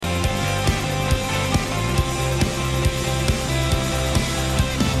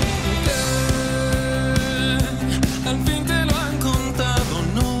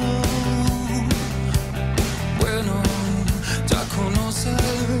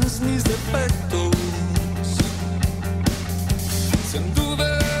aspectos. Si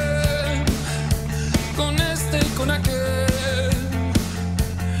anduve con este y con aquel,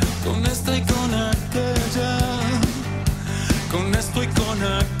 con este y con aquella, con esto y con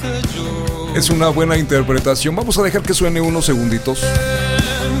aquello. Es una buena interpretación. Vamos a dejar que suene unos segunditos.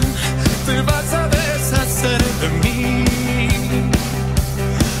 Te vas a deshacer de mí.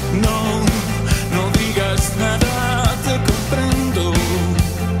 No, no digas nada, te comprendo.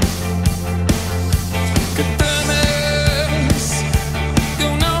 Que temes que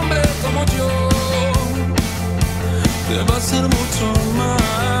un hombre como yo te va a hacer mucho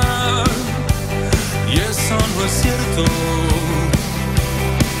mal. Y eso no es cierto.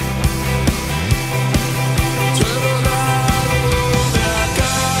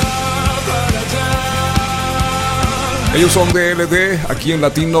 Ellos son DLD, aquí en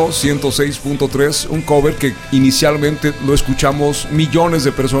Latino 106.3, un cover que inicialmente lo escuchamos millones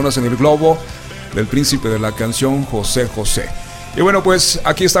de personas en el globo, del príncipe de la canción, José José. Y bueno, pues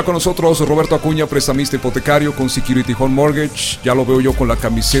aquí está con nosotros Roberto Acuña, prestamista hipotecario con Security Home Mortgage. Ya lo veo yo con la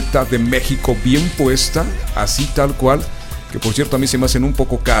camiseta de México bien puesta, así tal cual, que por cierto a mí se me hacen un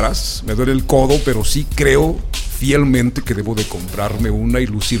poco caras, me duele el codo, pero sí creo fielmente que debo de comprarme una y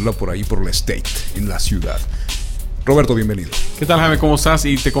lucirla por ahí por la State, en la ciudad. Roberto, bienvenido. ¿Qué tal, Jaime? ¿Cómo estás?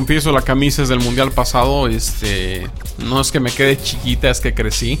 Y te confieso, la camisa es del mundial pasado. No es que me quede chiquita, es que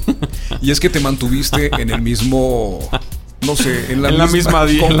crecí. Y es que te mantuviste en el mismo, no sé, en la misma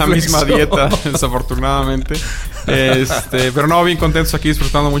dieta, desafortunadamente. Pero no, bien contentos aquí,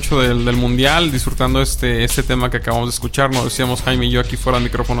 disfrutando mucho del mundial, disfrutando este tema que acabamos de escuchar. Nos decíamos Jaime y yo aquí fuera de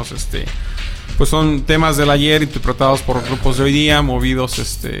micrófonos, pues son temas del ayer interpretados por grupos de hoy día, movidos,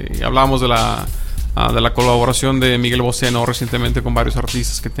 hablábamos de la colaboración de Miguel Bosé, ¿no? Recientemente con varios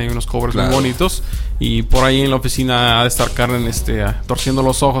artistas que tienen unos covers muy bonitos. Y por ahí en la oficina ha de estar Karen torciendo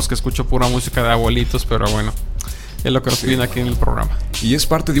los ojos, que escucho pura música de abuelitos, pero bueno, es lo que nos piden aquí en el programa. Y es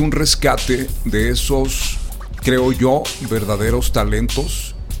parte de un rescate de esos, creo yo, verdaderos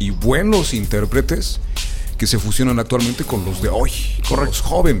talentos y buenos intérpretes que se fusionan actualmente con los de hoy, con los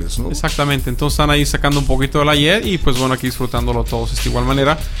jóvenes, ¿no? Exactamente, entonces están ahí sacando un poquito del ayer y pues bueno, aquí disfrutándolo todos de igual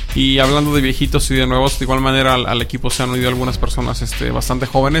manera. Y hablando de viejitos y de nuevos, de igual manera al equipo se han unido algunas personas bastante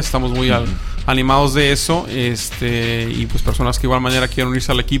jóvenes, estamos muy animados de eso, y pues personas que de igual manera quieren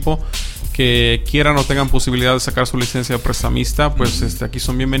unirse al equipo, que quieran o tengan posibilidad de sacar su licencia de prestamista, pues aquí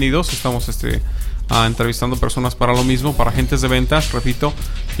son bienvenidos. Estamos entrevistando personas para lo mismo, para agentes de ventas. Repito,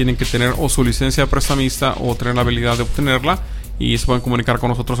 tienen que tener o su licencia de prestamista o tener la habilidad de obtenerla, y se pueden comunicar con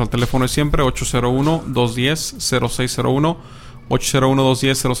nosotros al teléfono de siempre, 801-210-0601,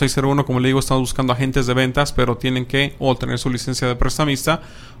 801-210-0601. Como le digo, estamos buscando agentes de ventas, pero tienen que o tener su licencia de prestamista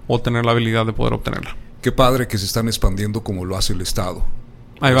o tener la habilidad de poder obtenerla. Qué padre que se están expandiendo como lo hace el Estado.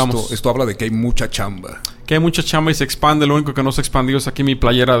 Ahí vamos. Esto habla de que hay mucha chamba. Que hay mucha chamba y se expande. Lo único que no se ha expandido es aquí mi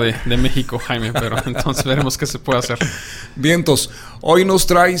playera de México, Jaime. Pero entonces veremos qué se puede hacer. Vientos, hoy nos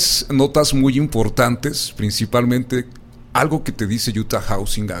traes notas muy importantes, principalmente algo que te dice Utah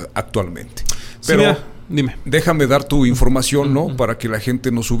Housing actualmente. Pero sí, mira, dime. Déjame dar tu información, ¿no? Para que la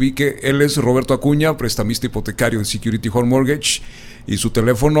gente nos ubique. Él es Roberto Acuña, prestamista hipotecario de Security Home Mortgage. Y su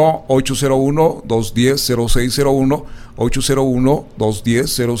teléfono 801-210-0601,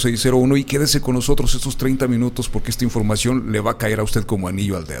 801-210-0601. Y quédese con nosotros estos 30 minutos porque esta información le va a caer a usted como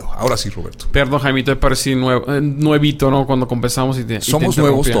anillo al dedo. Ahora sí, Roberto. Perdón, Jaime, te parecí nuevito, ¿no? Cuando comenzamos somos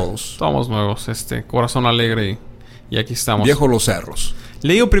nuevos todos. Somos nuevos, corazón alegre y aquí estamos. Viejo los cerros.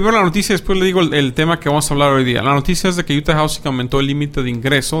 Le digo primero la noticia, después le digo el tema que vamos a hablar hoy día. La noticia es de que Utah Housing aumentó el límite de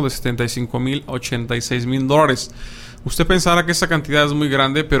ingreso de $75,000 a $86,000. Usted pensará que esa cantidad es muy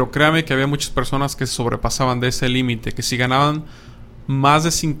grande, pero créame que había muchas personas que se sobrepasaban de ese límite, que si ganaban más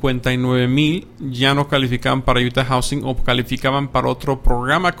de 59,000 ya no calificaban para Utah Housing o calificaban para otro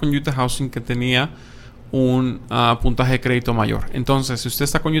programa con Utah Housing que tenía un puntaje de crédito mayor. Entonces, si usted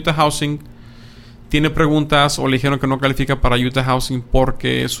está con Utah Housing, tiene preguntas o le dijeron que no califica para Utah Housing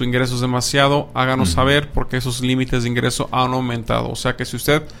porque su ingreso es demasiado, háganos saber, porque esos límites de ingreso han aumentado. O sea que si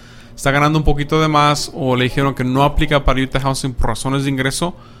usted está ganando un poquito de más o le dijeron que no aplica para Utah Housing por razones de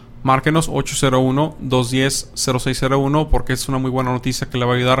ingreso, márquenos 801-210-0601 porque es una muy buena noticia que le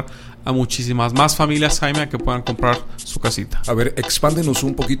va a ayudar a muchísimas más familias, Jaime, a que puedan comprar su casita. A ver, expándenos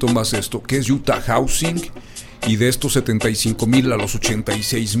un poquito más esto. ¿Qué es Utah Housing? Y de estos 75,000 a los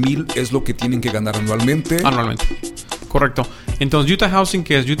 86,000 es lo que tienen que ganar anualmente. Anualmente, correcto. Entonces, Utah Housing,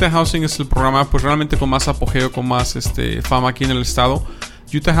 ¿qué es? Utah Housing es el programa pues realmente con más apogeo, con más fama aquí en el estado.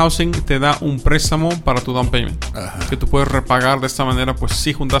 Utah Housing te da un préstamo para tu down payment. Ajá. Que tú puedes repagar de esta manera. Pues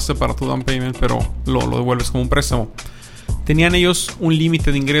sí juntaste para tu down payment, pero lo devuelves como un préstamo. tenían ellos un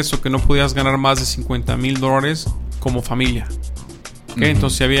límite de ingreso que no podías ganar más de $50,000 como familia. ¿Okay?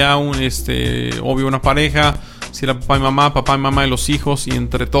 Entonces si había obvio una pareja, si era papá y mamá y los hijos, y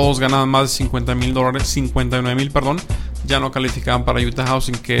entre todos ganaban más de $50,000, 59,000, perdón, ya no calificaban para Utah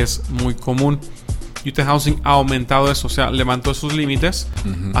Housing, que es muy común. Utah Housing ha aumentado eso, o sea, levantó esos límites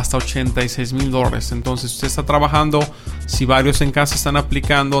hasta $86,000. Entonces, usted está trabajando, si varios en casa están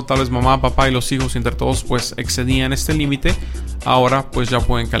aplicando, tal vez mamá, papá y los hijos, entre todos, pues excedían este límite, ahora pues ya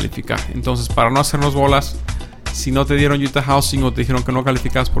pueden calificar. Entonces, para no hacernos bolas, si no te dieron Utah Housing o te dijeron que no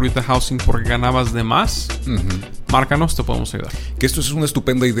calificabas por Utah Housing porque ganabas de más, márcanos, te podemos ayudar. Que esto es una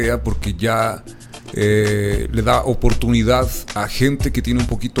estupenda idea porque ya le da oportunidad a gente que tiene un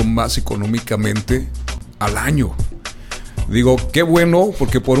poquito más económicamente al año. Digo, qué bueno,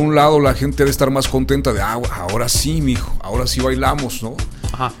 porque por un lado la gente debe estar más contenta de ahora sí, mijo, ahora sí bailamos, ¿no?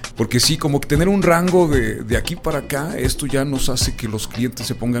 Ajá. Porque sí, como que tener un rango de aquí para acá, esto ya nos hace que los clientes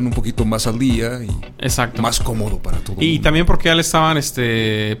se pongan un poquito más al día y exacto, más cómodo para todo el y mundo. También porque ya le estaban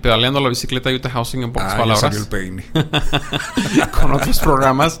pedaleando la bicicleta a Utah Housing, en pocas palabras. Ya salió el peine. Con otros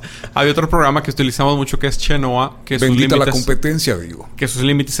programas. Hay otro programa que utilizamos mucho que es Chenoa, que bendita la competencia, digo. Que sus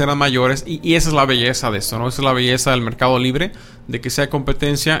límites eran mayores y esa es la belleza de esto, ¿no? Esa es la belleza del mercado libre, de que sea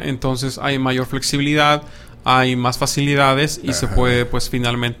competencia, entonces hay mayor flexibilidad, hay más facilidades y se puede pues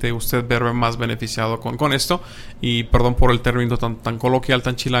finalmente usted ver más beneficiado con esto. Y perdón por el término tan coloquial,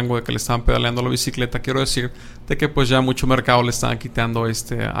 tan chilango de que le estaban pedaleando la bicicleta, quiero decir de que pues ya mucho mercado le están quitando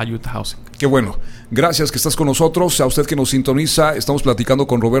a Utah Housing. Qué bueno, gracias que estás con nosotros, a usted que nos sintoniza. Estamos platicando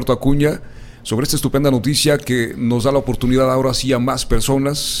con Roberto Acuña sobre esta estupenda noticia que nos da la oportunidad ahora sí a más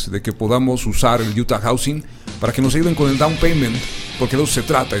personas de que podamos usar el Utah Housing para que nos ayuden con el down payment, porque de eso se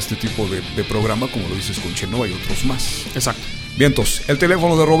trata este tipo de programa, como lo dices con Chenoa y otros más. Exacto. Bien, entonces, el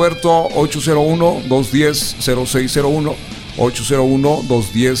teléfono de Roberto, 801-210-0601,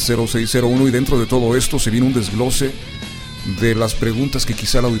 801-210-0601, y dentro de todo esto se viene un desglose de las preguntas que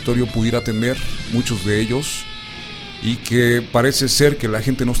quizá el auditorio pudiera tener, muchos de ellos, y que parece ser que la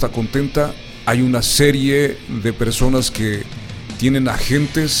gente no está contenta. Hay una serie de personas que tienen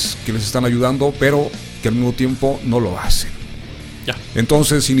agentes que les están ayudando, pero que al mismo tiempo no lo hacen. Ya.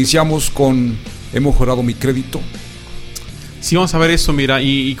 Entonces iniciamos con he mejorado mi crédito. Sí, vamos a ver eso, mira,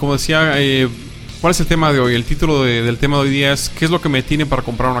 y como decía, ¿cuál es el tema de hoy? El título del tema de hoy día es ¿qué es lo que me detiene para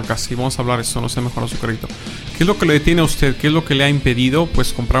comprar una casa? Y vamos a hablar de eso, no sé, mejorado su crédito. ¿Qué es lo que le detiene a usted? ¿Qué es lo que le ha impedido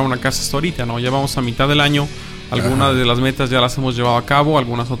pues comprar una casa hasta ahorita, ¿no? Ya vamos a mitad del año. Algunas de las metas ya las hemos llevado a cabo,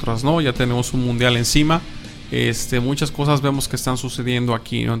 algunas otras no. Ya tenemos un mundial encima. Muchas cosas vemos que están sucediendo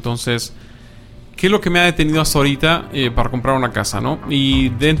aquí, ¿no? Entonces, ¿qué es lo que me ha detenido hasta ahorita para comprar una casa, ¿no? Y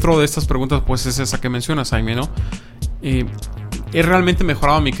dentro de estas preguntas, pues es esa que mencionas, Jaime, ¿no? ¿He realmente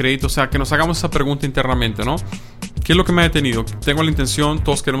mejorado mi crédito? O sea, que nos hagamos esa pregunta internamente, ¿no? ¿Qué es lo que me ha detenido? Tengo la intención,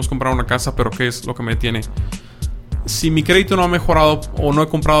 todos queremos comprar una casa, pero ¿qué es lo que me detiene? Si mi crédito no ha mejorado o no he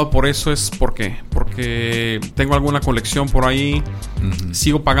comprado por eso, es ¿por qué? Porque tengo alguna colección por ahí,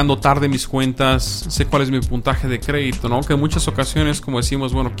 sigo pagando tarde mis cuentas, sé cuál es mi puntaje de crédito, ¿no? Que en muchas ocasiones, como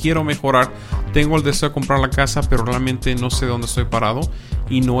decimos, bueno, quiero mejorar, tengo el deseo de comprar la casa, pero realmente no sé dónde estoy parado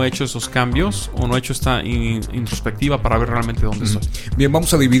y no he hecho esos cambios o no he hecho esta introspectiva para ver realmente dónde estoy. Bien,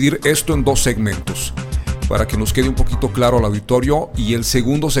 vamos a dividir esto en dos segmentos para que nos quede un poquito claro al auditorio, y el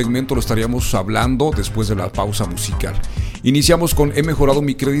segundo segmento lo estaríamos hablando después de la pausa musical. Iniciamos con he mejorado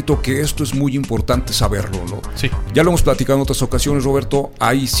mi crédito, que esto es muy importante saberlo, ¿no? Sí. Ya lo hemos platicado en otras ocasiones, Roberto.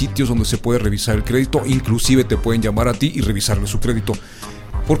 Hay sitios donde se puede revisar el crédito, inclusive te pueden llamar a ti y revisarle su crédito.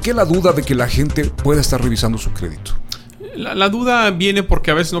 ¿Por qué la duda de que la gente pueda estar revisando su crédito? La duda viene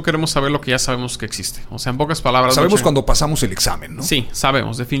porque a veces no queremos saber lo que ya sabemos que existe. O sea, en pocas palabras... Sabemos cuando pasamos el examen, ¿no? Sí,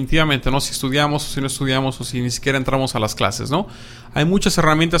 sabemos, definitivamente, ¿no? Si estudiamos o si no estudiamos o si ni siquiera entramos a las clases, ¿no? Hay muchas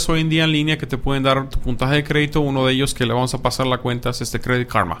herramientas hoy en día en línea que te pueden dar tu puntaje de crédito. Uno de ellos que le vamos a pasar la cuenta es Credit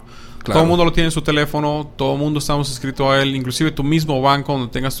Karma. Claro. Todo el mundo lo tiene en su teléfono, todo el mundo estamos inscritos a él. Inclusive tu mismo banco donde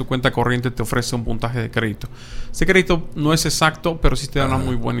tengas tu cuenta corriente te ofrece un puntaje de crédito. Este crédito no es exacto, pero sí te da una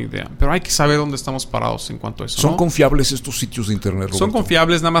muy buena idea. Pero hay que saber dónde estamos parados en cuanto a eso, ¿Son ¿no? confiables estos sitios de internet, Roberto? Son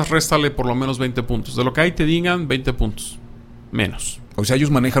confiables, nada más réstale por lo menos 20 puntos. De lo que ahí te digan, 20 puntos. Menos. O sea,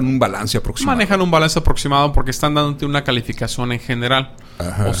 ellos manejan un balance aproximado. Manejan un balance aproximado porque están dándote una calificación en general.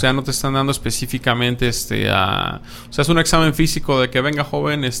 Ajá. O sea, no te están dando específicamente O sea, es un examen físico de que venga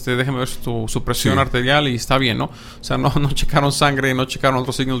joven, déjeme ver su presión arterial y está bien, ¿no? O sea, no checaron sangre, no checaron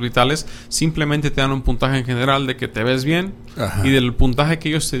otros signos vitales. Simplemente te dan un puntaje en general de que te ves bien. Ajá. Y del puntaje que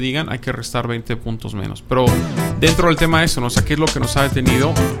ellos te digan hay que restar 20 puntos menos. Pero dentro del tema eso, ¿no? O sea, ¿qué es lo que nos ha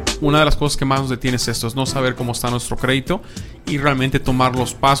detenido? Una de las cosas que más nos detiene es esto, es no saber cómo está nuestro crédito y realmente tomar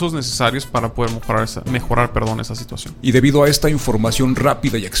los pasos necesarios para poder mejorar esa situación. Y debido a esta información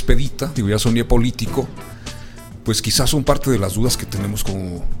rápida y expedita, digo, ya soné político, pues quizás son parte de las dudas que tenemos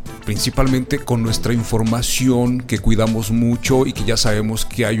principalmente con nuestra información que cuidamos mucho y que ya sabemos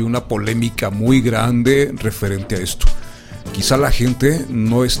que hay una polémica muy grande referente a esto. Quizá la gente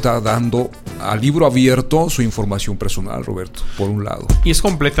no está dando a libro abierto su información personal, Roberto, por un lado. Y es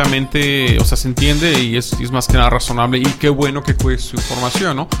completamente, se entiende y es más que nada razonable, y qué bueno que cuides su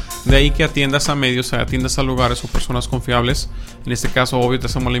información, ¿no? De ahí que atiendas a medios, atiendas a lugares o personas confiables. En este caso, obvio, te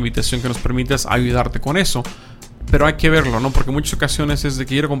hacemos la invitación que nos permitas ayudarte con eso. Pero hay que verlo, ¿no? Porque en muchas ocasiones es de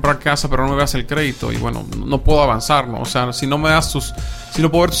que quiero comprar casa, pero no me das el crédito. Y bueno, no puedo avanzar, ¿no? O sea, si no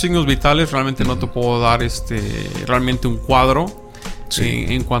puedo ver tus signos vitales, realmente no te puedo dar realmente un cuadro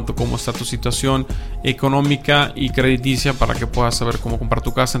en cuanto a cómo está tu situación económica y crediticia para que puedas saber cómo comprar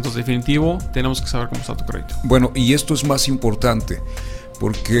tu casa. Entonces, definitivo, tenemos que saber cómo está tu crédito. Bueno, y esto es más importante,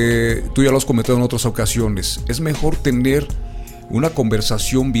 porque tú ya lo has comentado en otras ocasiones. Es mejor tener una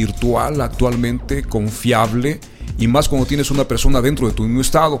conversación virtual actualmente confiable, y más cuando tienes una persona dentro de tu mismo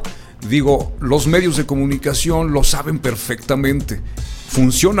estado. Digo, los medios de comunicación lo saben perfectamente.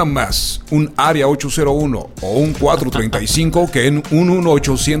 Funciona más un área 801 o un 435 que en un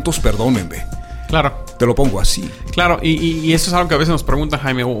 1800, perdónenme. Claro. Te lo pongo así. Claro, y eso es algo que a veces nos pregunta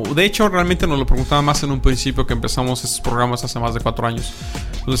Jaime. De hecho, realmente nos lo preguntaba más en un principio que empezamos estos programas hace más de 4 años.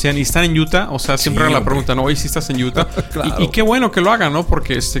 Nos decían, ¿y están en Utah? O sea, siempre era la pregunta, ¿no? Hoy sí estás en Utah. Claro. Y qué bueno que lo hagan, ¿no?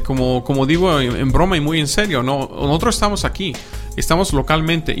 Porque como digo en broma y muy en serio, ¿no? Nosotros estamos aquí, estamos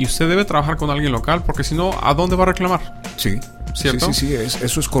localmente, y usted debe trabajar con alguien local, porque si no, ¿a dónde va a reclamar? Sí. ¿Cierto? Sí,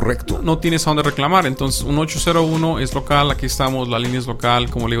 eso es correcto. No tienes a dónde reclamar. Entonces, un 801 es local, aquí estamos, la línea es local.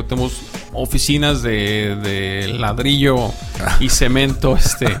 Como le digo, tenemos oficinas de ladrillo y cemento,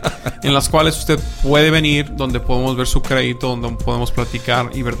 en las cuales usted puede venir, donde podemos ver su crédito, donde podemos platicar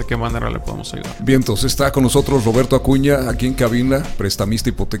y ver de qué manera le podemos ayudar. Bien, entonces está con nosotros Roberto Acuña, aquí en cabina, prestamista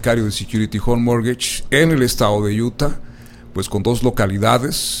hipotecario de Security Home Mortgage en el estado de Utah, pues con 2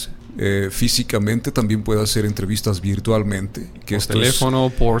 localidades. Físicamente también puede hacer entrevistas virtualmente, que por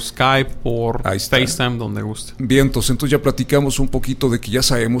teléfono, por Skype, por FaceTime, donde guste. Bien, entonces ya platicamos un poquito de que ya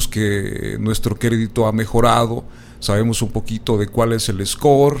sabemos que nuestro crédito ha mejorado, sabemos un poquito de cuál es el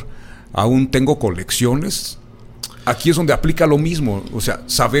score. Aún tengo colecciones. Aquí es donde aplica lo mismo, o sea,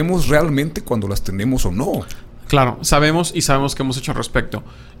 sabemos realmente cuando las tenemos o no. Claro, sabemos qué hemos hecho al respecto.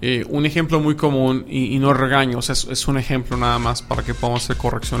 Un ejemplo muy común, y no regaño, o sea, es un ejemplo nada más para que podamos hacer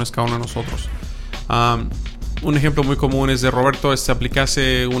correcciones cada uno de nosotros. Un ejemplo muy común es de Roberto, apliqué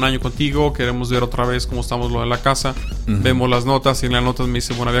hace 1 año contigo, queremos ver otra vez cómo estamos lo de la casa. Vemos las notas, y en las notas me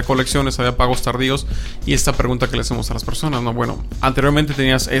dice, bueno, había colecciones, había pagos tardíos, y esta pregunta que le hacemos a las personas, ¿no? Bueno, anteriormente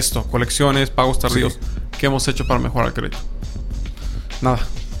tenías esto, colecciones, pagos tardíos. Sí. ¿Qué hemos hecho para mejorar el crédito? Nada.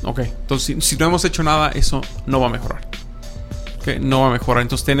 Ok, entonces si no hemos hecho nada, eso no va a mejorar. Okay, no va a mejorar.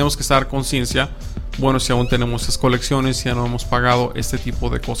 Entonces tenemos que estar conciencia. Bueno, si aún tenemos esas colecciones, si ya no hemos pagado este tipo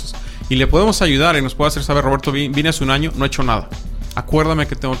de cosas, y le podemos ayudar y nos puede hacer saber, Roberto, vine hace 1 año, no he hecho nada, acuérdame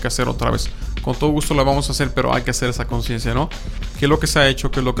que tengo que hacer otra vez. Con todo gusto lo vamos a hacer, pero hay que hacer esa conciencia, ¿no? ¿Qué es lo que se ha hecho?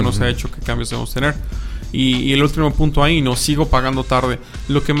 ¿Qué es lo que no se ha hecho? ¿Qué cambios debemos tener? Y el último punto ahí, no sigo pagando tarde.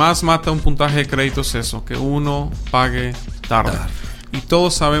 Lo que más mata un puntaje de crédito es eso, que uno pague tarde. Y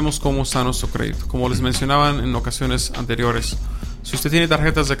todos sabemos cómo está nuestro crédito. Como les mencionaban en ocasiones anteriores, si usted tiene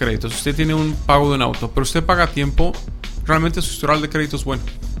tarjetas de crédito, si usted tiene un pago de un auto, pero usted paga a tiempo, realmente su historial de crédito es bueno.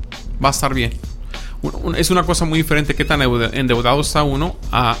 Va a estar bien. Es una cosa muy diferente qué tan endeudado está uno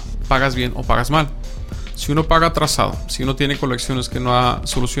a pagas bien o pagas mal. Si uno paga atrasado, si uno tiene colecciones que no ha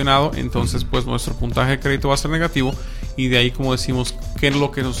solucionado, entonces pues nuestro puntaje de crédito va a ser negativo, y de ahí, como decimos, qué es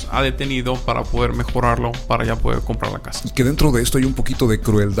lo que nos ha detenido para poder mejorarlo, para ya poder comprar la casa. Y que dentro de esto hay un poquito de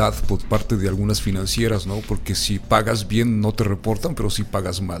crueldad por parte de algunas financieras, ¿no? Porque si pagas bien no te reportan, pero si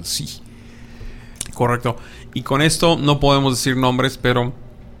pagas mal sí. Correcto. Y con esto no podemos decir nombres, pero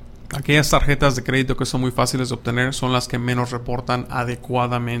aquellas tarjetas de crédito que son muy fáciles de obtener son las que menos reportan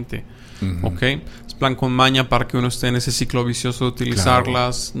adecuadamente. ¿Ok? Es plan con maña para que uno esté en ese ciclo vicioso de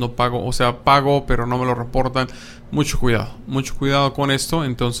utilizarlas. Claro. No pago, o sea, pago, pero no me lo reportan. Mucho cuidado con esto.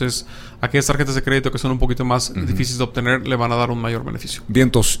 Entonces, aquellas tarjetas de crédito que son un poquito más difíciles de obtener le van a dar un mayor beneficio.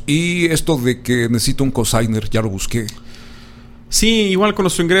 Vientos. Y esto de que necesito un cosigner, ya lo busqué. Sí, igual con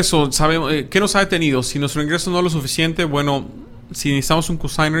nuestro ingreso. Sabemos, ¿qué nos ha detenido? Si nuestro ingreso no es lo suficiente, bueno, si necesitamos un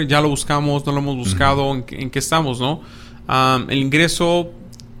cosigner, ya lo buscamos, no lo hemos buscado, en qué estamos, ¿no? El ingreso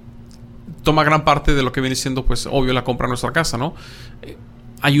toma gran parte de lo que viene siendo, pues, obvio, la compra de nuestra casa, ¿no?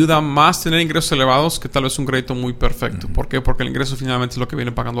 Ayuda más tener ingresos elevados que tal vez un crédito muy perfecto. ¿Por qué? Porque el ingreso finalmente es lo que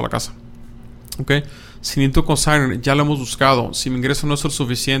viene pagando la casa. ¿Ok? Si necesito consigner, ya lo hemos buscado. Si mi ingreso no es el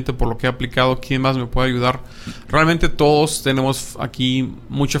suficiente por lo que he aplicado, ¿quién más me puede ayudar? Realmente todos tenemos aquí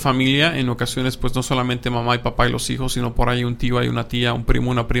mucha familia. En ocasiones, pues no solamente mamá y papá y los hijos, sino por ahí un tío, hay una tía, un primo,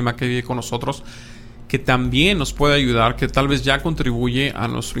 una prima que vive con nosotros, que también nos puede ayudar, que tal vez ya contribuye a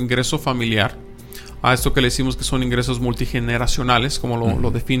nuestro ingreso familiar, a esto que le decimos que son ingresos multigeneracionales, como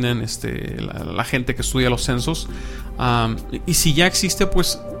lo definen la gente que estudia los censos. Y si ya existe,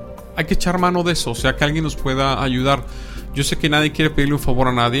 pues hay que echar mano de eso, o sea, que alguien nos pueda ayudar. Yo sé que nadie quiere pedirle un favor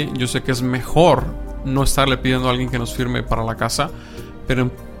a nadie, yo sé que es mejor no estarle pidiendo a alguien que nos firme para la casa, pero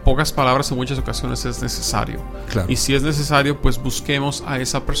en pocas palabras, en muchas ocasiones es necesario. Claro. Y si es necesario, pues busquemos a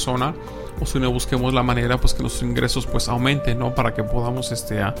esa persona, o si no, busquemos la manera, pues que nuestros ingresos pues aumenten, ¿no? Para que podamos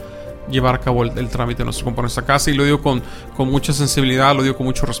llevar a cabo el trámite de nuestro compra en nuestra casa. Y lo digo con mucha sensibilidad, lo digo con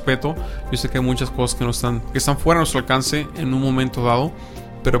mucho respeto. Yo sé que hay muchas cosas que están fuera de nuestro alcance en un momento dado,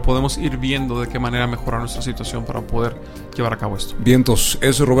 pero podemos ir viendo de qué manera mejorar nuestra situación para poder llevar a cabo esto. Vientos,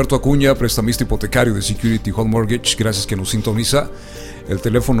 eso es Roberto Acuña, prestamista hipotecario de Security Home Mortgage. Gracias que nos sintoniza. El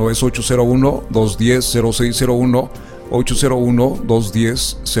teléfono es 801-210-0601,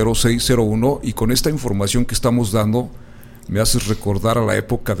 801-210-0601. Y con esta información que estamos dando, me haces recordar a la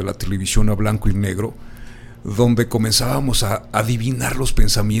época de la televisión a blanco y negro, donde comenzábamos a adivinar los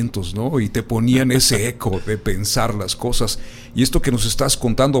pensamientos, ¿no? Y te ponían ese eco de pensar las cosas. Y esto que nos estás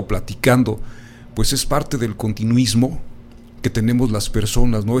contando o platicando, pues es parte del continuismo que tenemos las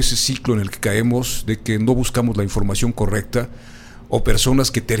personas, ¿no? Ese ciclo en el que caemos de que no buscamos la información correcta, o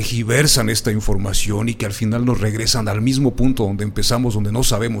personas que tergiversan esta información y que al final nos regresan al mismo punto donde empezamos, donde no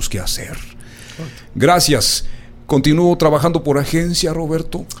sabemos qué hacer. Gracias. Continúo trabajando por agencia,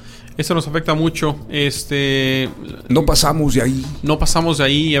 Roberto. Eso nos afecta mucho. No pasamos de ahí. No pasamos de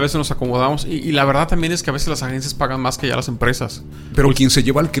ahí y a veces nos acomodamos. Y la verdad también es que a veces las agencias pagan más que ya las empresas. Pero quien se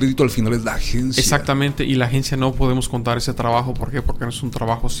lleva el crédito al final es la agencia. Exactamente. Y la agencia no podemos contar ese trabajo. ¿Por qué? Porque no es un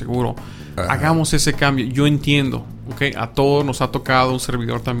trabajo seguro. Hagamos ese cambio. Yo entiendo, ¿ok? A todos nos ha tocado, un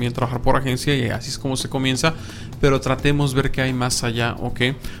servidor también, trabajar por agencia y así es como se comienza. Pero tratemos de ver qué hay más allá, ¿ok?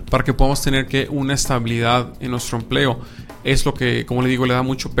 Para que podamos tener una estabilidad en nuestro empleo. Es lo que, como le digo, le da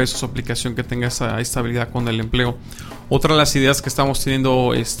mucho peso a su aplicación, que tenga esa estabilidad con el empleo. Otra de las ideas que estamos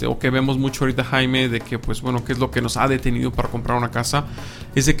teniendo, o que vemos mucho ahorita, Jaime, de que, pues bueno, qué es lo que nos ha detenido para comprar una casa,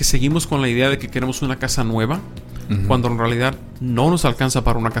 es de que seguimos con la idea de que queremos una casa nueva, cuando en realidad no nos alcanza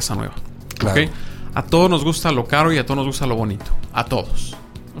para una casa nueva. Claro. ¿Ok? A todos nos gusta lo caro y a todos nos gusta lo bonito. A todos.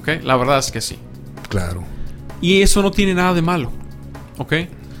 ¿Ok? La verdad es que sí. Claro. Y eso no tiene nada de malo. ¿Ok?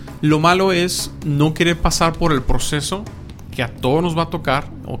 Lo malo es no querer pasar por el proceso que a todos nos va a tocar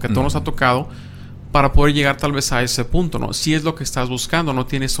o que a todos nos ha tocado para poder llegar tal vez a ese punto, ¿no? Si es lo que estás buscando, no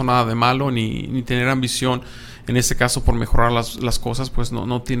tiene eso nada de malo, ni tener ambición en este caso por mejorar las cosas, pues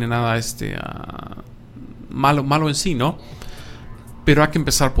no tiene nada malo en sí, ¿no? Pero hay que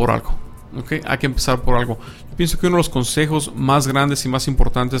empezar por algo, ¿ok? Hay que empezar por algo. Yo pienso que uno de los consejos más grandes y más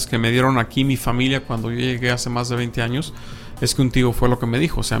importantes que me dieron aquí mi familia cuando yo llegué hace más de 20 años es que un tío fue lo que me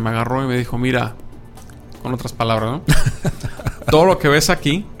dijo, o sea, me agarró y me dijo, mira, con otras palabras, ¿no? Todo lo que ves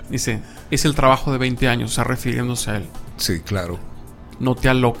aquí, dice, es el trabajo de 20 años, o sea, refiriéndose a él. Sí, claro. No te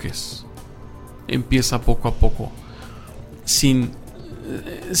aloques. Empieza poco a poco. Sin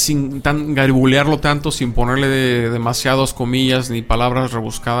garibulearlo tanto, sin ponerle demasiadas comillas ni palabras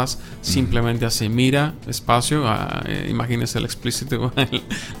rebuscadas. Simplemente así, mira, espacio, imagínese el explícito,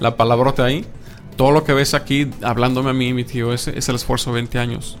 la palabrota ahí. Todo lo que ves aquí, hablándome a mí, mi tío, es el esfuerzo de 20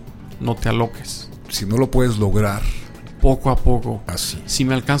 años. No te aloques. Si no lo puedes lograr, poco a poco. Así. Si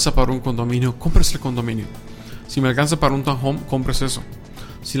me alcanza para un condominio, cómprese el condominio. Si me alcanza para un townhome, cómprese eso.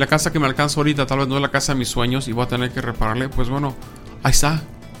 Si la casa que me alcanza ahorita tal vez no es la casa de mis sueños y voy a tener que repararle, pues bueno, ahí está.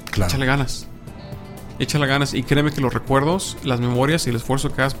 Claro. Échale ganas. Échale ganas y créeme que los recuerdos, las memorias y el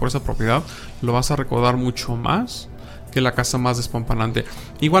esfuerzo que hagas por esa propiedad lo vas a recordar mucho más que la casa más despampanante.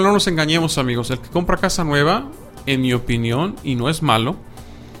 Igual no nos engañemos, amigos. El que compra casa nueva, en mi opinión, y no es malo,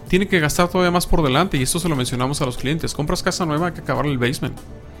 tiene que gastar todavía más por delante. Y esto se lo mencionamos a los clientes. Compras casa nueva, hay que acabarle el basement.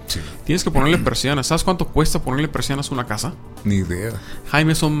 Sí. Tienes que ponerle persianas. ¿Sabes cuánto cuesta ponerle persianas a una casa? Ni idea.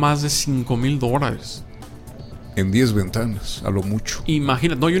 Jaime, son más de $5,000. En 10 ventanas, a lo mucho.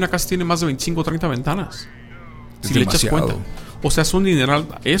 Imagínate, no, y una casa tiene más de 25 o 30 ventanas. Es si le echas demasiado. cuenta. O sea, es un dineral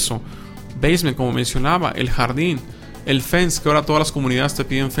eso. Basement, como mencionaba, el jardín, el fence, que ahora todas las comunidades te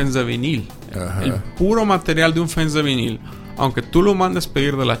piden fence de vinil. Ajá. El puro material de un fence de vinil, aunque tú lo mandes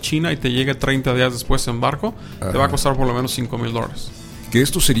pedir de la China y te llegue 30 días después en barco, te va a costar por lo menos $5,000. Que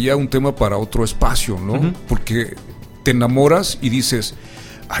esto sería un tema para otro espacio, ¿no? Porque te enamoras y dices,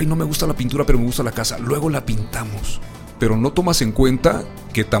 ay, no me gusta la pintura, pero me gusta la casa. Luego la pintamos. pero no tomas en cuenta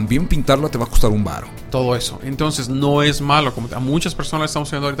que también pintarla te va a costar un varo. Todo eso. Entonces no es malo. Como a muchas personas estamos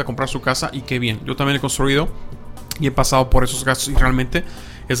ayudando ahorita a comprar su casa y qué bien. Yo también he construido y he pasado por esos gastos y realmente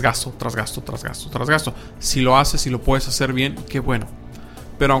es gasto tras gasto, tras gasto, tras gasto. Si lo haces, si lo puedes hacer bien, qué bueno.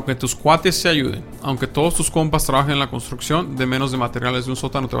 Pero aunque tus cuates se ayuden, aunque todos tus compas trabajen en la construcción, de menos de materiales de un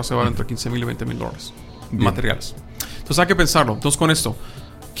sótano te vas a llevar entre $15,000 y $20,000 materiales. Entonces hay que pensarlo. Entonces con esto,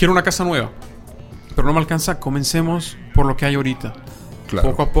 quiero una casa nueva, pero no me alcanza. Comencemos por lo que hay ahorita. Claro.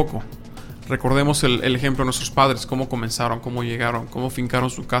 Poco a poco. Recordemos el ejemplo de nuestros padres, cómo comenzaron, cómo llegaron, cómo fincaron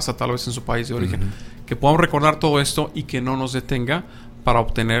su casa tal vez en su país de origen. Que podamos recordar todo esto y que no nos detenga para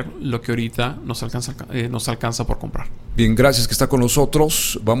obtener lo que ahorita nos alcanza por comprar. Bien, gracias que está con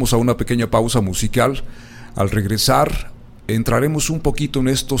nosotros. Vamos a una pequeña pausa musical. Al regresar, entraremos un poquito en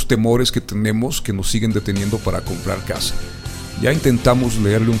estos temores que tenemos que nos siguen deteniendo para comprar casa. Ya intentamos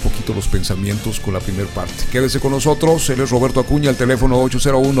leerle un poquito los pensamientos con la primera parte. Quédese con nosotros. Él es Roberto Acuña, el teléfono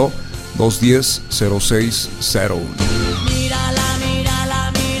 801-210-0601. Mírala,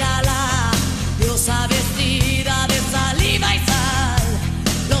 mírala, mírala, diosa vestida de saliva y sal,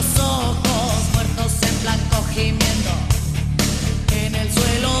 los ojos muertos en blanco gimiendo en el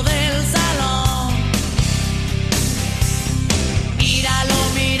suelo del salón. Míralo,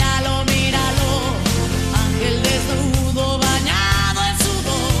 míralo, míralo, ángel desnudo bañado en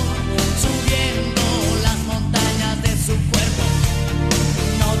sudor, subiendo las montañas de su cuerpo.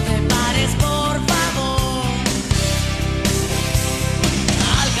 No te pares, por favor.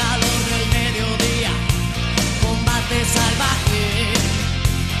 Al calor del mediodía, combate salvaje.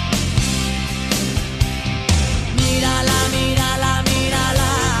 Mírala, mírala,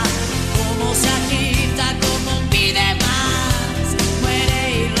 mírala, cómo se agita, cómo pide más. Muere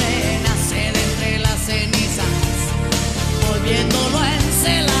y renace de entre las cenizas, volviéndolo a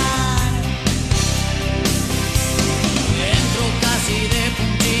encelar. Dentro casi de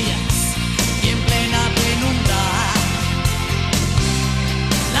puntillas y en plena penumbra,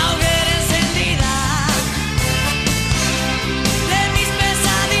 la hoguera encendida de mis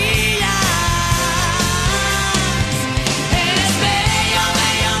pesadillas. Eres bello,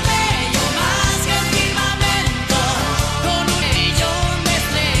 bello, bello, más que el firmamento, con un millón de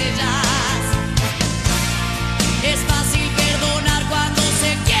estrellas. Es fácil perdonar cuando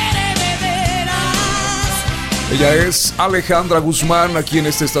se quiere de veras. Ella es Alejandra Guzmán, aquí en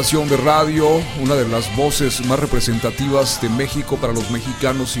esta estación de radio, una de las voces más representativas de México para los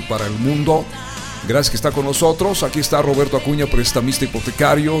mexicanos y para el mundo. Gracias que está con nosotros. Aquí está Roberto Acuña, prestamista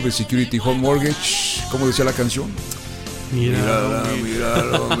hipotecario de Security Home Mortgage. ¿Cómo decía la canción? Mírala,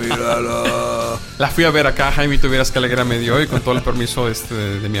 míralo, míralo. La fui a ver acá, Jaime, tuvieras que alegrar me dio y con todo el permiso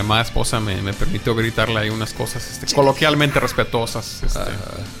de mi amada esposa me permitió gritarle ahí unas cosas coloquialmente respetuosas.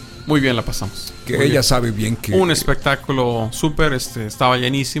 Muy bien la pasamos. Que Muy ella bien. sabe bien que... Un espectáculo súper, estaba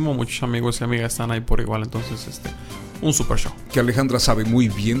llenísimo, muchos amigos y amigas están ahí por igual, entonces un super show. Que Alejandra sabe muy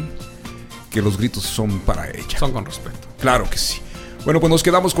bien que los gritos son para ella. Son con respeto. Claro que sí. Bueno, pues nos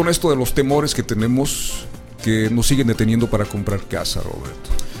quedamos con esto de los temores que tenemos, que nos siguen deteniendo para comprar casa,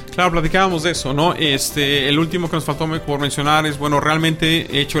 Roberto. Claro, platicábamos de eso, ¿no? El último que nos faltó por mencionar es, bueno, realmente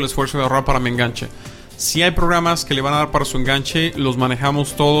he hecho el esfuerzo de ahorrar para mi enganche. Si hay programas que le van a dar para su enganche, los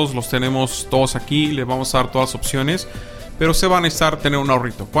manejamos todos, los tenemos todos aquí, le vamos a dar todas las opciones, pero se va a necesitar tener un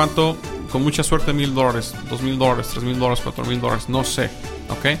ahorrito. ¿Cuánto? Con mucha suerte $1,000, $2,000, $3,000, $4,000, no sé,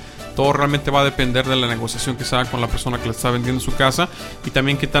 ¿ok? Todo realmente va a depender de la negociación que se haga con la persona que le está vendiendo su casa y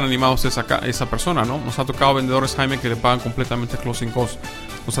también qué tan animado es esa persona, ¿no? Nos ha tocado vendedores, Jaime, que le pagan completamente closing costs.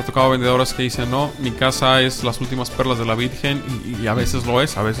 Nos ha tocado vendedores que dicen, no, mi casa es las últimas perlas de la Virgen y a veces lo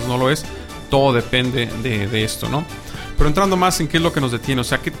es, a veces no lo es. Todo depende de esto, ¿no? Pero entrando más en qué es lo que nos detiene, o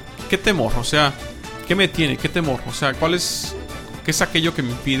sea, qué temor, o sea, qué me tiene, qué temor, o sea, qué es aquello que me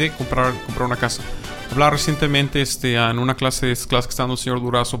impide comprar una casa. Hablaba recientemente en una clase que está dando el señor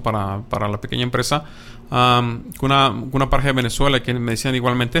Durazo para la pequeña empresa, con una pareja de Venezuela que me decían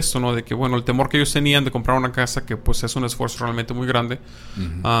igualmente esto, ¿no? De que, bueno, el temor que ellos tenían de comprar una casa, que pues es un esfuerzo realmente muy grande.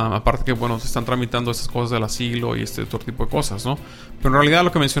 Aparte que, bueno, se están tramitando esas cosas del asilo y otro tipo de cosas, ¿no? Pero en realidad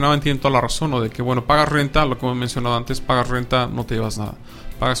lo que mencionaban tiene toda la razón, ¿no? De que, bueno, pagas renta, lo que hemos mencionado antes, pagas renta, no te llevas nada.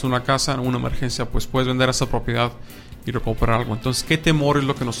 Pagas una casa, en una emergencia, pues puedes vender esa propiedad y recuperar algo. Entonces, ¿qué temor es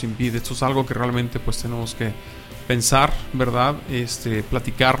lo que nos impide? Esto es algo que realmente pues tenemos que pensar, ¿verdad?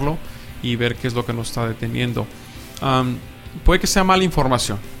 Platicarlo y ver qué es lo que nos está deteniendo. Puede que sea mala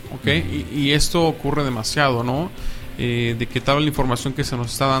información, ¿ok? Y esto ocurre demasiado, ¿no? De que tal la información que se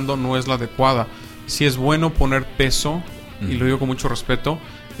nos está dando no es la adecuada. Sí es bueno poner peso, y lo digo con mucho respeto,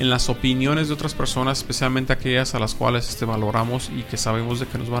 en las opiniones de otras personas, especialmente aquellas a las cuales valoramos y que sabemos de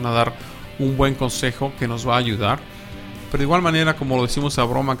que nos van a dar un buen consejo que nos va a ayudar. Pero de igual manera, como lo decimos a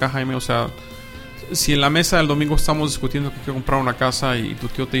broma acá, Jaime, o sea, si en la mesa del domingo estamos discutiendo que hay que comprar una casa y tu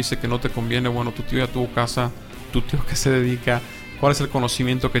tío te dice que no te conviene, bueno, tu tío ya tuvo casa, tu tío que se dedica, cuál es el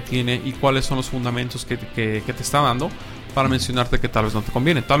conocimiento que tiene y cuáles son los fundamentos que te está dando para mencionarte que tal vez no te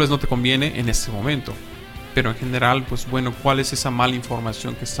conviene. Tal vez no te conviene en este momento, pero en general, pues bueno, cuál es esa mala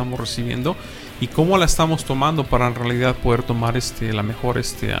información que estamos recibiendo y cómo la estamos tomando para en realidad poder tomar la mejor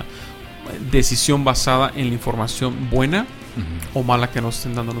decisión basada en la información buena o mala que nos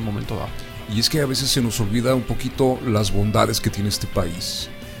estén dando en un momento dado. Y es que a veces se nos olvida un poquito las bondades que tiene este país,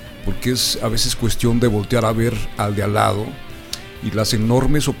 porque es a veces cuestión de voltear a ver al de al lado y las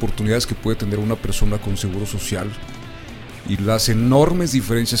enormes oportunidades que puede tener una persona con seguro social y las enormes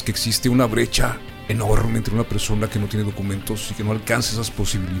diferencias que existe, una brecha enorme entre una persona que no tiene documentos y que no alcanza esas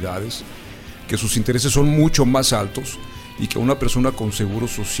posibilidades, que sus intereses son mucho más altos y que una persona con seguro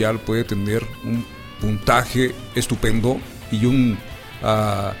social puede tener un puntaje estupendo y un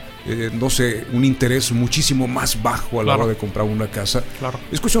interés muchísimo más bajo a la hora de comprar una casa. Claro.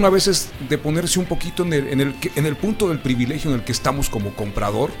 Es cuestión a veces de ponerse un poquito en el punto del privilegio en el que estamos como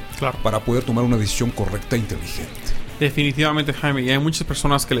comprador, claro, para poder tomar una decisión correcta e inteligente. Definitivamente, Jaime, y hay muchas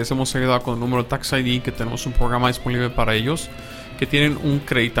personas que les hemos ayudado con el número Tax ID, que tenemos un programa disponible para ellos, que tienen un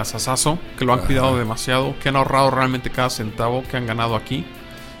creditazazazo, que lo han cuidado demasiado, que han ahorrado realmente cada centavo que han ganado aquí,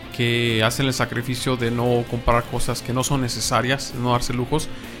 que hacen el sacrificio de no comprar cosas que no son necesarias, de no darse lujos,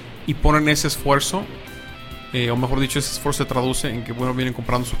 y ponen ese esfuerzo, o mejor dicho, ese esfuerzo se traduce en que vienen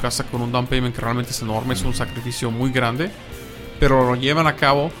comprando su casa con un down payment que realmente es enorme, es un sacrificio muy grande, pero lo llevan a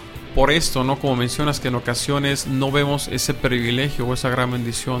cabo por esto, ¿no? Como mencionas, que en ocasiones no vemos ese privilegio o esa gran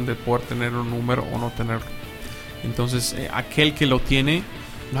bendición de poder tener un número o no tenerlo. Entonces, aquel que lo tiene,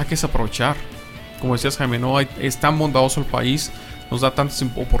 no hay que desaprovechar. Como decías, Jaime, es tan bondadoso el país, nos da tantas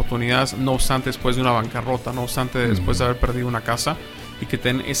oportunidades, no obstante después de una bancarrota, no obstante después de haber perdido una casa, y que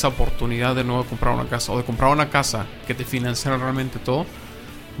ten esa oportunidad de nuevo de comprar una casa, o de comprar una casa que te financiara realmente todo.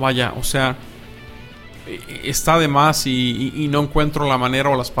 Vaya, o sea, está de más y no encuentro la manera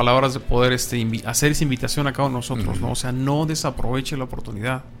o las palabras de poder hacer esa invitación a cada uno de nosotros, ¿no? O sea, no desaproveche la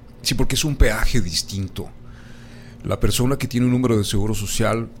oportunidad. Sí, porque es un peaje distinto. La persona que tiene un número de seguro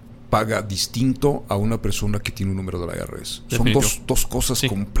social paga distinto a una persona que tiene un número de la IRS. Definitivo. Son dos cosas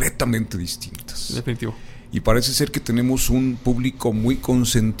completamente distintas. Definitivo. Y parece ser que tenemos un público muy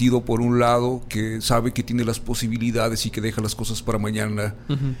consentido por un lado, que sabe que tiene las posibilidades y que deja las cosas para mañana,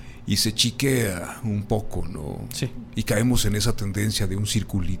 y se chiquea un poco, ¿no? Sí. Y caemos en esa tendencia de un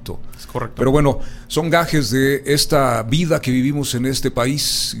circulito. Es correcto. Pero bueno, son gajes de esta vida que vivimos en este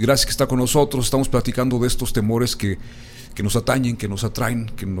país. Gracias que está con nosotros. Estamos platicando de estos temores que nos atañen, que nos atraen,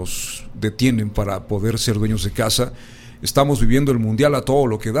 que nos detienen para poder ser dueños de casa. Estamos viviendo el mundial a todo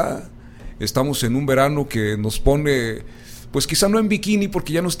lo que da. Estamos en un verano que nos pone, pues quizá no en bikini,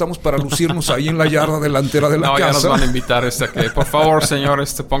 porque ya no estamos para lucirnos ahí en la yarda delantera de la casa. Ya nos van a invitar que por favor, señor,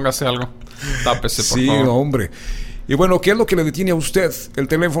 póngase algo. Tápese, por favor. Sí, hombre. Y bueno, ¿qué es lo que le detiene a usted? El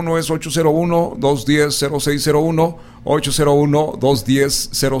teléfono es 801-210-0601,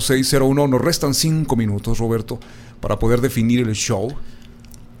 801-210-0601. Nos restan 5 minutos, Roberto, para poder definir el show.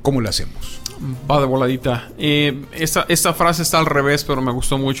 ¿Cómo le hacemos? Va de voladita. Esta frase está al revés, pero me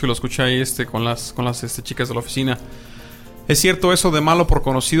gustó mucho y lo escuché ahí con las chicas de la oficina. Es cierto eso de malo por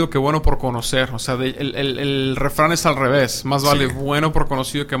conocido que bueno por conocer. O sea, el refrán es al revés. Más vale bueno por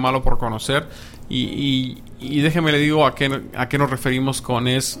conocido que malo por conocer. Y déjeme le digo a qué nos referimos con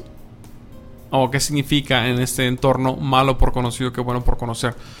o qué significa en este entorno malo por conocido que bueno por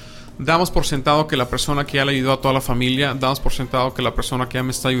conocer. Damos por sentado que la persona que ya le ayudó a toda la familia, damos por sentado que la persona que ya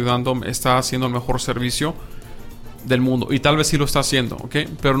me está ayudando está haciendo el mejor servicio del mundo. Y tal vez sí lo está haciendo, ¿ok?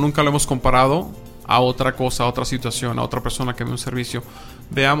 Pero nunca lo hemos comparado a otra cosa, a otra situación, a otra persona que me da un servicio.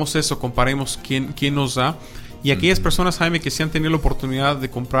 Veamos eso, comparemos quién nos da. Y aquellas personas, Jaime, que sí han tenido la oportunidad de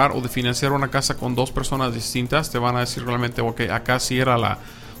comprar o de financiar una casa con dos personas distintas, te van a decir realmente, ok, acá sí era la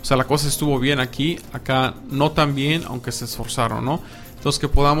cosa estuvo bien aquí, acá no tan bien, aunque se esforzaron, ¿no? Entonces, que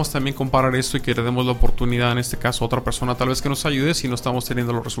podamos también comparar esto y que le demos la oportunidad, en este caso, a otra persona tal vez que nos ayude si no estamos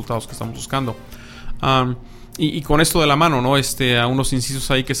teniendo los resultados que estamos buscando. Y con esto de la mano, ¿no? A unos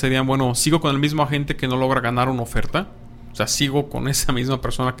incisos ahí que serían, bueno, sigo con el mismo agente que no logra ganar una oferta. O sea, sigo con esa misma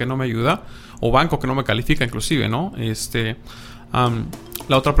persona que no me ayuda. O banco que no me califica, inclusive, ¿no?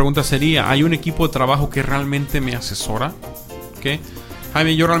 La otra pregunta sería, ¿hay un equipo de trabajo que realmente me asesora? ¿Ok?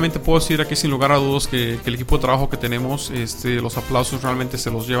 Jaime, yo realmente puedo decir aquí sin lugar a dudas que el equipo de trabajo que tenemos, los aplausos realmente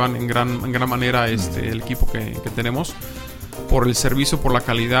se los llevan en gran manera el equipo que tenemos. por el servicio, por la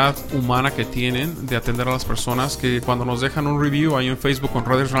calidad humana que tienen de atender a las personas, que cuando nos dejan un review ahí en Facebook o en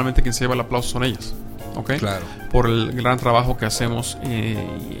redes, realmente quien se lleva el aplauso son ellas. ¿Ok? Claro. Por el gran trabajo que hacemos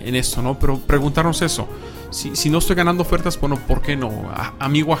en esto, ¿no? Pero preguntarnos eso. Si no estoy ganando ofertas, bueno, ¿por qué no?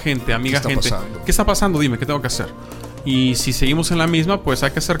 Amigo agente, amiga agente. ¿Qué está pasando? Dime, ¿qué tengo que hacer? Y si seguimos en la misma, pues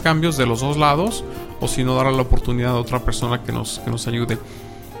hay que hacer cambios de los dos lados, o si no, darle la oportunidad a otra persona que nos ayude.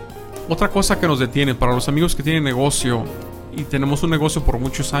 Otra cosa que nos detiene, para los amigos que tienen negocio y tenemos un negocio por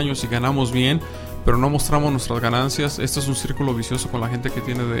muchos años y ganamos bien, pero no mostramos nuestras ganancias, este es un círculo vicioso con la gente que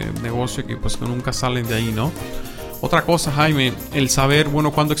tiene de negocio, que pues que nunca salen de ahí, ¿no? Otra cosa, Jaime, el saber,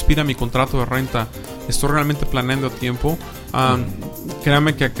 bueno, cuándo expira mi contrato de renta. Estoy realmente planeando a tiempo.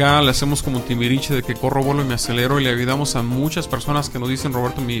 Créanme que acá le hacemos como un timbiriche de que corro, vuelo y me acelero, y le ayudamos a muchas personas que nos dicen,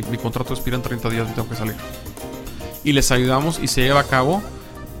 Roberto, mi contrato expira en 30 días, me tengo que salir. Y les ayudamos y se lleva a cabo,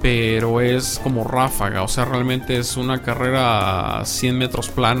 pero es como ráfaga. O sea, realmente es una carrera a 100 metros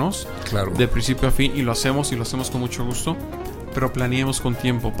planos, claro, de principio a fin, y lo hacemos con mucho gusto. Pero planeemos con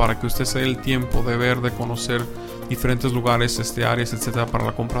tiempo para que usted se dé el tiempo de ver, de conocer diferentes lugares, áreas, etcétera, para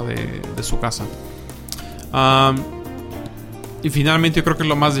la compra de su casa. Y finalmente yo creo que es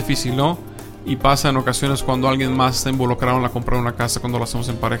lo más difícil, ¿no? Y pasa en ocasiones cuando alguien más está involucrado en la compra de una casa, cuando lo hacemos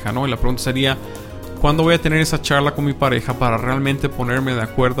en pareja, ¿no? Y la pregunta sería, ¿cuándo voy a tener esa charla con mi pareja para realmente ponerme de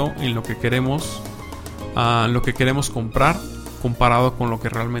acuerdo en lo que queremos comprar, comparado con lo que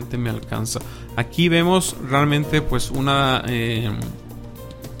realmente me alcanza? Aquí vemos realmente pues una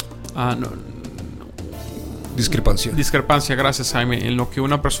discrepancia, gracias, Jaime, en lo que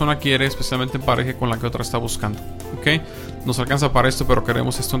una persona quiere, especialmente en pareja, con la que otra está buscando. ¿Ok? Nos alcanza para esto, pero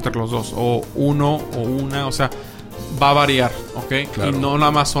queremos esto entre los dos, o uno o una, o sea, va a variar, ¿ok? Claro. Y no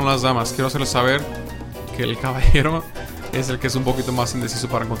nada más son las damas. Quiero hacerles saber que el caballero es el que es un poquito más indeciso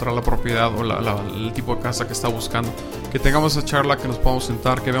para encontrar la propiedad o el tipo de casa que está buscando. Que tengamos esa charla, que nos podamos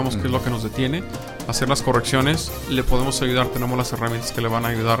sentar, que veamos qué es lo que nos detiene, hacer las correcciones, le podemos ayudar, tenemos las herramientas que le van a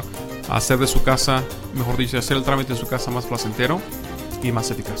ayudar a hacer de su casa, mejor dicho, hacer el trámite en su casa más placentero y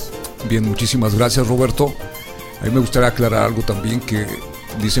más eficaz. Bien, muchísimas gracias, Roberto. A mí me gustaría aclarar algo también, que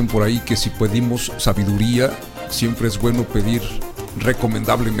dicen por ahí que si pedimos sabiduría, siempre es bueno pedir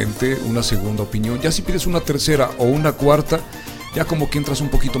recomendablemente una segunda opinión. Ya si pides una tercera o una cuarta, ya como que entras un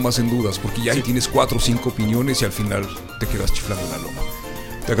poquito más en dudas, porque ya ahí tienes 4 o 5 opiniones y al final te quedas chiflando en la loma.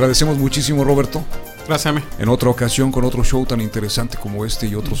 Te agradecemos muchísimo, Roberto. Gracias, Ame. En otra ocasión con otro show tan interesante como este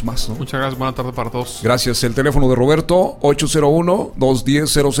y otros más, ¿no? Muchas gracias, buena tarde para todos. Gracias. El teléfono de Roberto,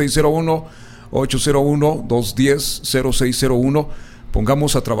 801-210-0601, 801-210-0601.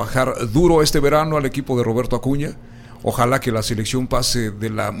 Pongamos a trabajar duro este verano al equipo de Roberto Acuña. Ojalá que la selección pase de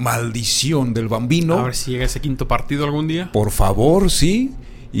la maldición del Bambino. A ver si llega ese quinto partido algún día. Por favor, sí.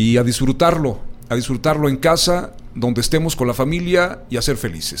 Y a disfrutarlo en casa, donde estemos con la familia, y a ser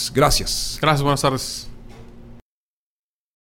felices. Gracias. Gracias, buenas tardes.